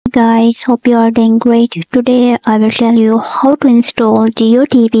Guys, hope you are doing great. Today I will tell you how to install Jio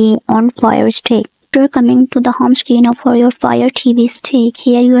TV on Firestick. After coming to the home screen of your Fire TV stick,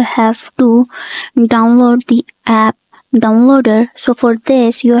 here you have to download the app downloader. So for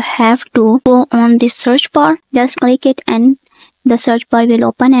this you have to go on the search bar, just click it and the search bar will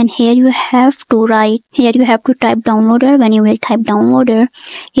open, and here you have to type downloader. When you will type downloader,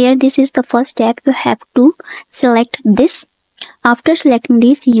 here this is the first step. You have to select this. After selecting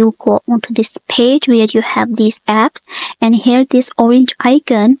this, you go onto this page where you have these apps, and here this orange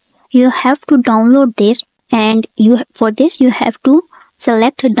icon, you have to download this, and for this you have to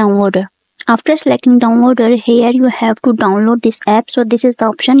select downloader. After selecting downloader, here you have to download this app. So this is the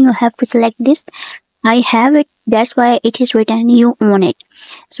option, you have to select this. I have it, that's why it is written you own it.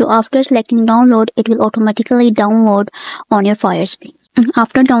 So after selecting download, it will automatically download on your Fire Stick.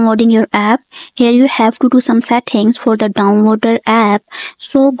 After downloading your app, here you have to do some settings for the downloader app.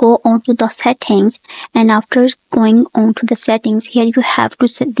 So go on to the settings, and after going on to the settings, here you have to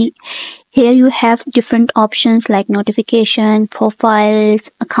set here you have different options like notification, profiles,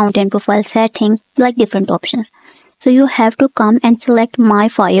 account and profile settings, like different options. So you have to come and select My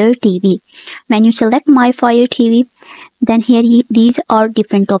Fire TV. When you select My Fire TV, then here these are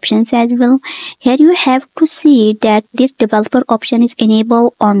different options as well. Here you have to see that this developer option is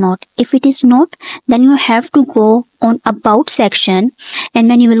enabled or not. If it is not, then you have to go on about section, and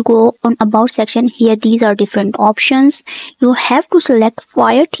when you will go on about section, here these are different options. You have to select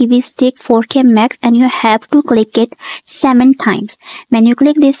Fire TV Stick 4K Max, and you have to click it 7 times. When you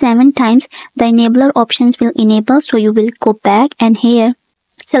click this 7 times, the enabler options will enable. So you will go back and here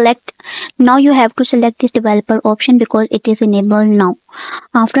select. Now you have to select this developer option because it is enabled now.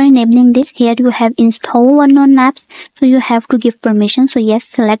 After enabling this, here you have install unknown apps, so you have to give permission. So yes,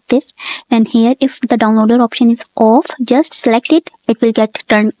 select this, and here if the downloader option is off, just select it, it will get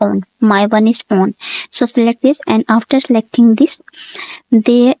turned on. My one is on, so select this, and after selecting this,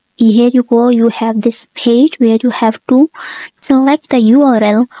 here you go, you have this page where you have to select the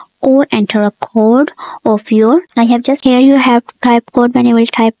URL or enter a code of your. I have just here you have to type code. When you will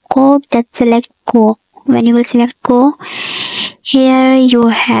type code, just select go. When you will select go, here you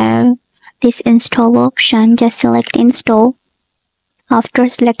have this install option, just select install. After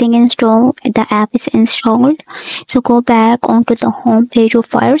selecting install, the app is installed. So go back onto the home page of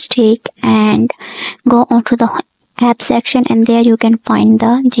Firestick and go onto the app section, and there you can find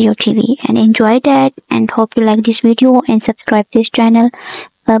the Jio TV. And enjoy that, and hope you like this video and subscribe this channel.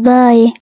 Bye bye.